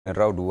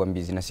Raawduuwwan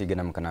biizinasii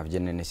ganam kanaaf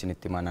jenneen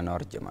isinitti maanana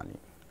arjamanii.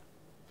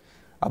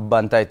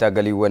 Abbaan Taaytaa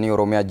Galiiwwanii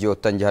Oromiyaa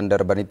ji'oottan jahan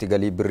darbanitti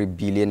galii birrii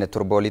biiliyoona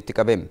 7 walitti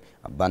qabeem.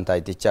 Abbaan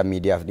Taaytichaa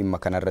miidiyaaf dhimma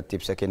kanarratti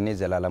ibsa kennee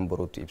Zalaalam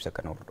Boruutti ibsa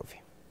kana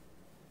hordofe.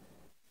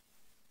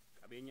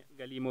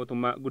 Galii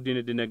mootummaa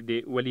guddina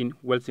dinagdee waliin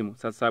walsimu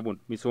sassaabuun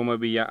misooma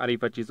biyyaa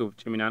ariifachiisuuf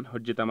ciminaan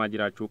hojjetamaa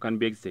jiraachuu kan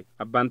beeksise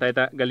Abbaan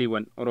Taaytaa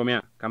Galiiwwan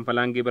Oromiyaa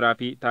kanfalaan gibiraa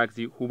fi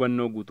taaksii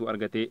hubannoo guutuu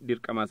argatee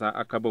dirqama isaa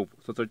akka ba'uuf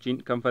sosochiin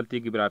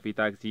kanfaltii gibiraa fi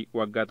taaksii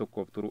waggaa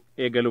tokkoof turu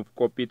eegaluuf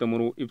qophii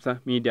xumuruu ibsa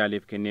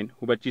miidiyaaleef kenneen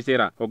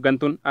hubachiiseera.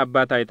 Hoggantuun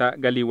Abbaa Taaytaa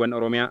Galiiwwan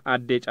Oromiyaa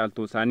Adde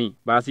Caaltuu Saanii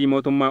baasii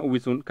mootummaa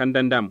uwwisuun kan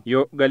danda'amu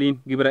yoo galiin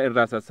gibira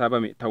irraa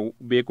sassaabame ta'uu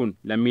beekuun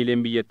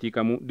lammiileen biyyattii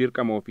kamuu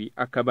dirqama ofii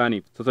akka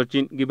baaniif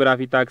sosochiin gibiraa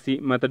fi taaksii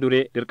mata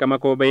duree dirqama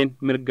koo baheen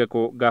mirga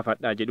koo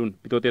gaafadhaa jedhuun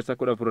bitootessa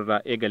 14 irraa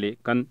eegalee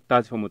kan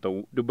taasifamu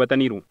ta'uu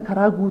dubbataniiru.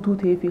 Karaa guutuu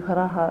ta'ee fi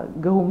karaa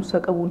gahumsa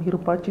qabuun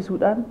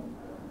hirmaachisuudhaan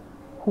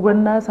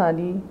hubannaa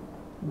isaanii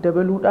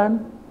dabaluudhaan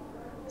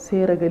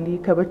seera galii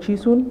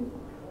kabachiisuun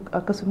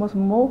akkasumas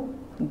immoo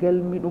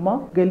galmiidhuma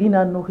galii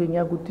naannoo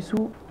keenyaa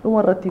guddisuu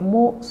dhumarratti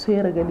immoo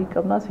seera galii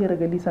qabnaa seera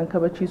galii san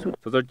kabachiisuu.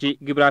 Sosochii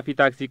gibiraa fi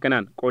taaksii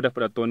kanaan qooda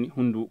fudhattoonni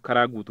hunduu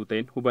karaa guutuu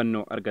ta'een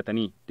hubannoo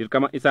argatanii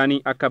dirqama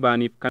isaanii akka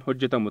ba'aniif kan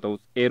hojjetamu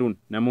ta'us eeruun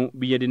namuu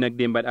biyya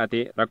dinagdeen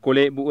badhaatee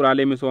rakkoolee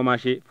bu'uuraalee misoomaa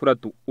ishee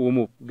furattu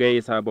uumuuf ga'ee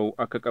isaa ba'uu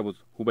akka qabus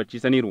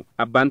hubachiisaniiru.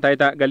 Abbaan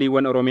Taaytaa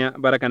Galiiwwan Oromiyaa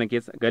bara kana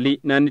keessa galii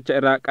naannicha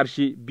irraa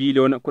qarshii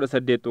biiliyoona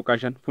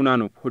 18.5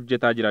 funaanuuf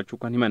hojjetaa jiraachuu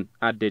kan himan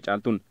Adde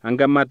Caaltuun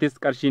hanga ammaattis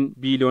qarshiin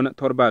biiliyoona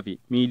 7 fi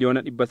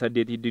miiliyoona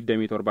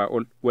 827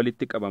 ol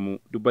walitti qabamu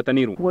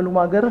dubbataniiru.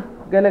 Walumaa gara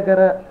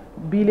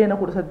biiliyoona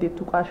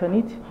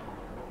 18.5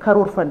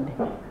 karoorfanne.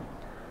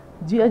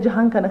 Ji'a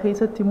jahan kana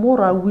keessatti immoo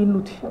raawwiin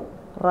nuti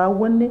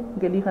raawwanne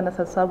galii kana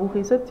sassaabuu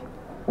keessatti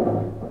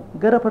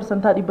gara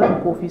parsantaa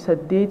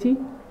 108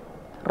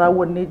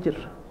 raawwannee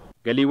jirra.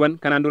 Galiiwwan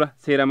kanaan dura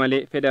seera malee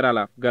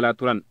federaalaaf galaa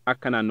turan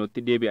akka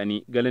naannootti deebi'anii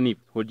galaniif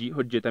hojii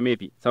hojjetamee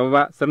fi sababa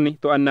sirni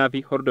to'annaa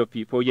fi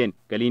hordoffii fooyyeen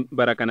galiin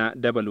bara kanaa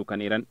dabaluu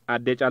kan eeran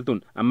Adde Caaltuun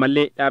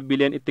ammallee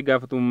dhaabbileen itti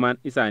gaafatamummaan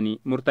isaanii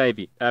murtaa'ee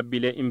fi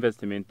dhaabbilee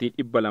investimentii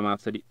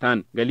 203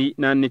 ta'an galii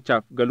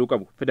naannichaaf galuu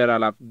qabu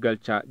federaalaaf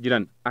galchaa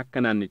jiran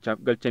akka naannichaaf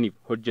galchaniif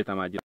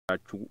hojjetamaa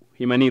jiraachuu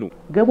himaniiru.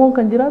 Gamoon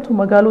kan jiraatu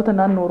magaalota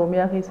naannoo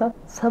Oromiyaa keessaa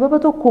sababa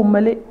tokkoon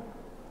malee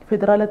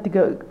federaalatti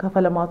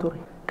kafalamaa ture.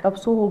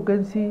 Qabsoo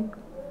hooggansi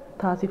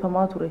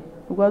taasifamaa ture.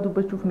 Dhugaa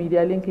dubbachuuf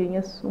miidiyaaleen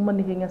keenyas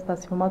uummanni keenyas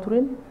taasifamaa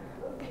tureen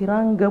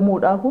kiraan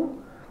gamoodhaa kun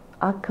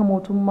akka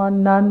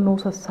mootummaan naannoo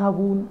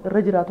sassaabuun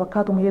irra jiraatu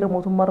akkaatuma heera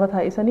mootummaa irra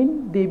taa'e saniin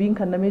deebiin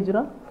kennamee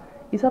jira.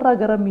 Isarraa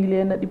gara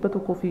miiliyoona 100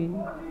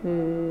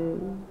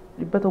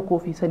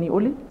 fi sanii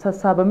oli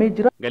sassaabamee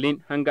jira. Galiin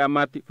hanga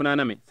ammaatti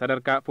funaaname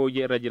sadarkaa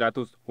fooyyee irra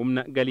jiraatus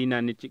humna galii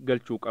naannichi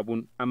galchuu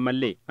qabuun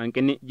ammallee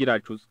hanqinni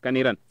jiraachuus kan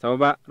eeran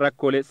sababa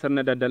rakkoolee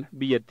sirna daldala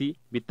biyyattii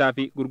bittaa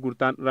fi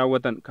gurgurtaan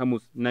raawwatan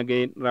kamus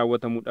nagayeen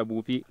raawwatamuu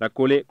dhabuu fi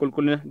rakkoolee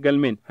qulqullina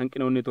galmeen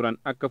hanqinoonni turan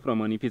akka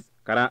furamaniifis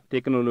karaa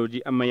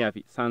teekinooloojii ammayyaa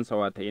fi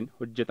saansawaa ta'een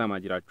hojjetamaa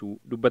jiraachuu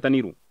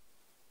dubbataniiru.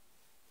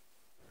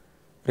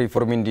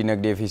 Riiformiin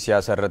dinagdee fi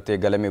siyaasa irratti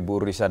eegalame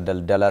bu'uurri isaa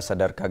daldalaa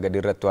sadarkaa gadi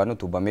irratti waan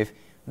utubameef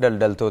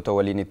daldaltoota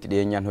waliin itti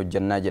dhiyeenyaan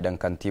hojjannaa jedhan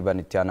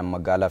kantiibaan itti aanan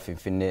magaalaa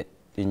Finfinnee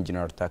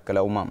Injiinar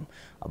Taakkalaa Uumaam.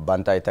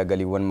 Abbaan Taaytaa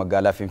Galiiwwan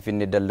magaalaa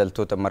Finfinnee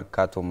daldaltoota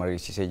markaatoo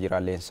mariisisee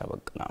jira. Leensa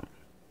Baqqalaa.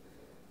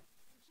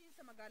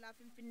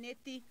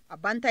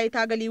 Abbaan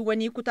Taaytaa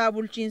Galiiwwanii kutaa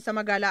bulchiinsa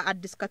magaalaa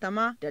Addis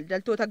Katamaa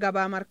daldaltoota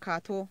gabaa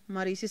markaatoo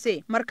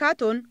mariisise.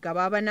 Markaatoon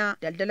gabaa banaa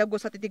daldala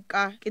gosa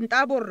xixiqqaa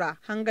qinxaaboorraa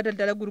hanga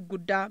daldala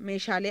gurguddaa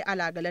meeshaalee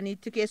alaa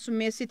galaniitti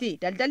keessummeessiti.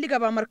 Daldalli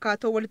gabaa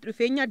markaatoo walitti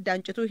dhufeenya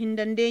addaan cituu hin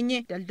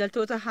dandeenye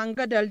daldaltoota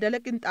hanga daldala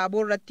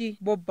qinxaaboorratti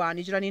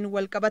bobba'anii jiraniin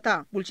wal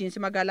qabata. Bulchiinsi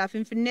magaalaa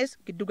Finfinnees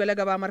giddugala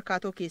gabaa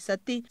markaatoo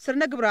keessatti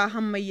sirna gibiraa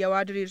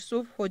ammayyaawaa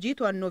diriirsuuf hojii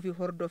to'annoo fi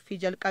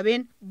hordoffii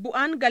jalqabeen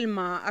bu'aan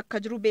galmaa akka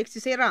jiru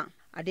beeksiseera.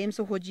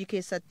 Adeemsa hojii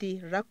keessatti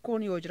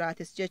rakkoon yoo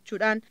jiraates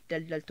jechuudhaan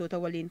daldaltoota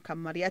waliin kan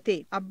mari'ate.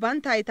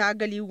 Abbaan Taaytaa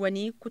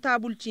Galiiwwanii kutaa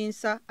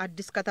bulchiinsa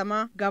Addis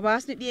Katamaa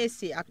gabaasni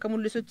dhiyeesse akka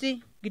mul'isutti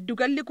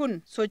giddugalli kun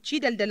sochii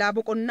daldalaa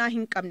boqonnaa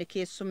hin qabne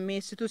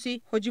keessummeessitus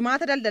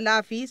hojimaata daldalaa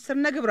fi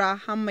sirna gibiraa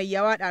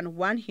ammayyaawaadhaan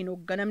waan hin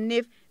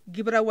hoogganamneef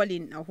gibira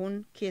waliin dhahuun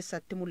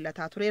keessatti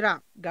mul'ataa tureera.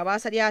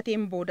 Gabaasa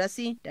dhiyaateen boodas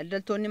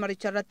daldaltoonni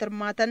maricha irratti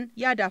hirmaatan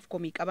yaadaaf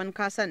komii qaban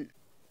kaasan.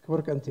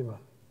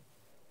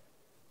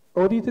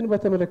 ኦዲትን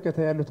በተመለከተ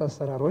ያሉት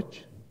አሰራሮች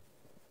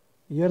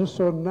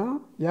የርሶና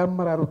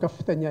ያመራሩ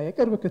ከፍተኛ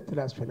የቅርብ ክትል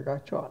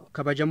ያስፈልጋቸዋል።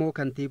 ከበጀሞ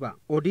ከንቲባ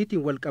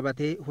ኦዲትን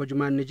ወልቀበቴ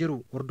ሆጅማን ንጅሩ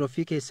ሆርዶፊ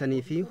ኬሰኒ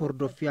ፊ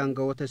ሆርዶፊ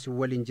አንገወተ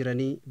ሲወሊን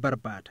ጅረኒ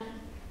በርባድ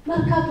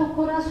መርካቶ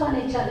ኮራሷን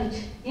የቻለች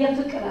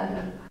የፍቅር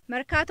አገር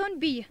Markaatoon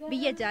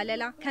biyya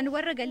jaalala kan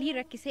warra galii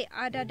rakkisee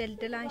aadaa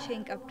daldalaan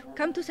isheen qabdu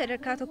kamtu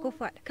sadarkaa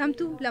tokkoffaadha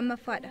kamtu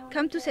lammaffaadha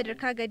kamtu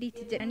sadarkaa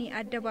gadiitti jedhanii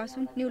adda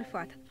baasuun ni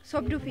ulfaata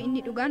sobduu fi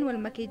inni dhugaan wal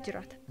makee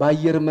jiraata.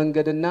 በአየር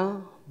መንገድና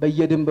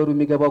በየድንበሩ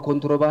የሚገባው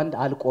ኮንትሮባንድ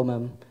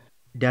አልቆመም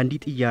Daandii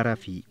xiyyaaraa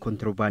fi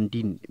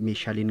kontiroobaandiin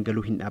meeshaaleen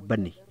galuu hin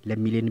dhaabbanne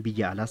lammiileen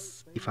biyya alaas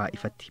ifaa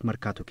ifatti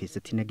markaatoo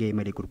keessatti nagahee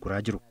malee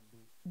gurguraa jiru.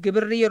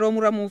 Gibirri yeroo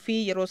muramuu fi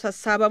yeroo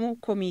sassaabamu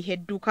komii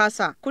hedduu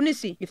kaasa.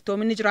 Kunis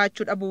iftoominni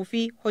jiraachuu dhabuu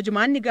fi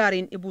hojimaanni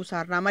gaariin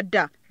dhibuusaarraa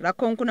madda.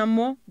 Rakkoon kun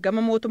ammoo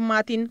gama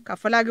mootummaatiin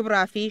kaffalaa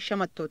gibiraa fi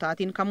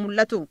shamattootaatiin kan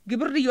mul'atu.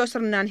 Gibirri yoo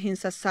sirnaan hin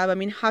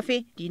sassaabamin hafe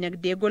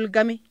diinagdee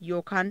golgame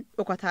yookaan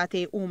dhokataa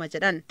ta'e uuma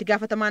jedhan. Itti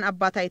gaafatamaan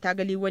abbaa taayitaa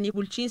galiiwwanii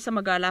bulchiinsa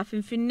magaalaa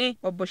Finfinnee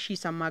obbo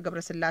Shiisammaa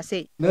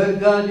Gabrasillaasee.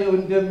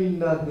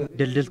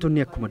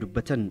 Daldaltoonni akkuma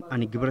dubbatan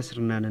ani gibira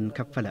sirnaanan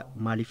kaffala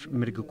maaliif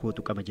mirga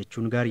kootu qaba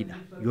jechuun gaariidha.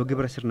 Yoo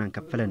gibira sirnaan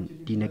kaffalan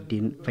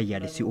diinagdeen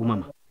fayyaalessi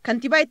uumama.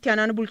 Kantiibaa itti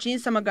aanaan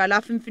bulchiinsa magaalaa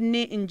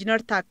Finfinnee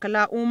Injiinar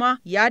Taakkalaa Uumaa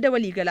yaada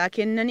waliigalaa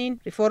kennaniin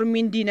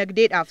riiformiin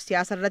diinagdeedhaaf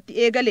siyaasa irratti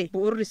eegale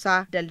bu'uurri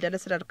isaa daldala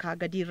sadarkaa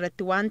gadii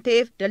irratti waan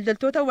ta'eef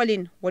daldaltoota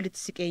waliin walitti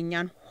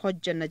siqeenyaan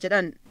hojjenna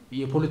jedhan.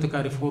 የፖለቲካ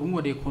ሪፎርሙ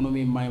ወደ ኢኮኖሚ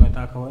የማይመጣ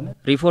ከሆነ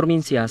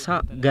ሪፎርሚን ሲያሳ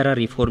ገራ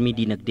ሪፎርሚ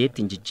ዲነግዴት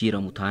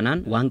እንጅጂረሙ ታናን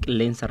ዋን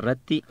ቅሌንሰ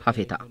ረቲ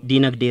ሀፌታ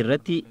ዲነግዴ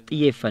ረቲ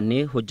ጥየፈኔ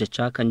ሆጀቻ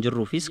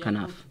ከንጅሩፊስ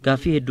ከናፍ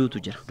ጋፊ ሄዱቱ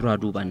ጅራ ዱራ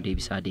ዱባን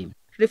ዴቢሳ ዴም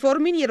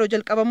Riformiin yeroo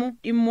jalqabamu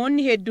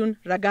dhimmoonni hedduun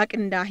ragaa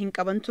qindaa hin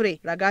qaban ture.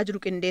 Ragaa jiru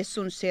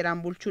qindeessuun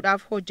seeraan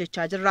bulchuudhaaf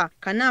hojjechaa jirra.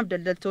 Kanaaf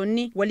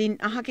daldaltoonni waliin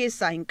aha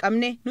keessaa hin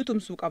qabne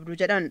nutumsuu qabdu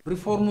jedhan.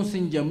 Riformuun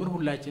sinjamur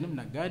hullaachንም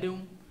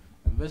ነጋዴውም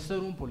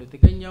ኢንቨስተሩም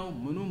ፖለቲከኛው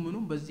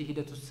ምኑም በዚህ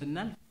ሂደት ውስጥ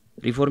ስናልፍ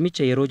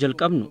Riformicha yeroo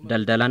jalqabnu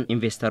daldalaan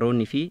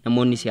investoroonni fi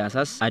namoonni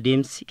siyaasaas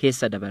adeemsi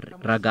keessa dabarre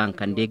ragaan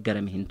kan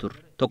deeggarame hin turre.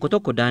 Tokko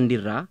tokko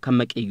daandiirraa kan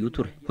maqeeyyuu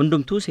ture.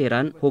 Hundumtuu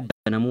seeraan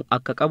hoogganamuu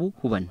akka qabu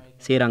hubanne.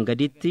 Seeraan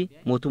gaditti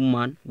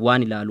mootummaan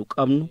waan ilaaluu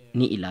qabnu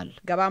ni ilaalla.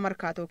 Gabaa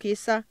markaatoo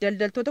keessa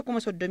daldaltoota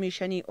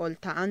 35,000 ol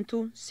ta'antu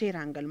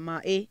seeraan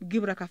galmaa'ee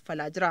gibira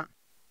kaffalaa jira.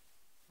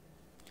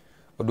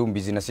 Oduun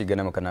biizinasii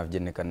ganama kanaaf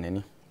jenne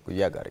kanneeni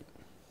guyyaa gaarii.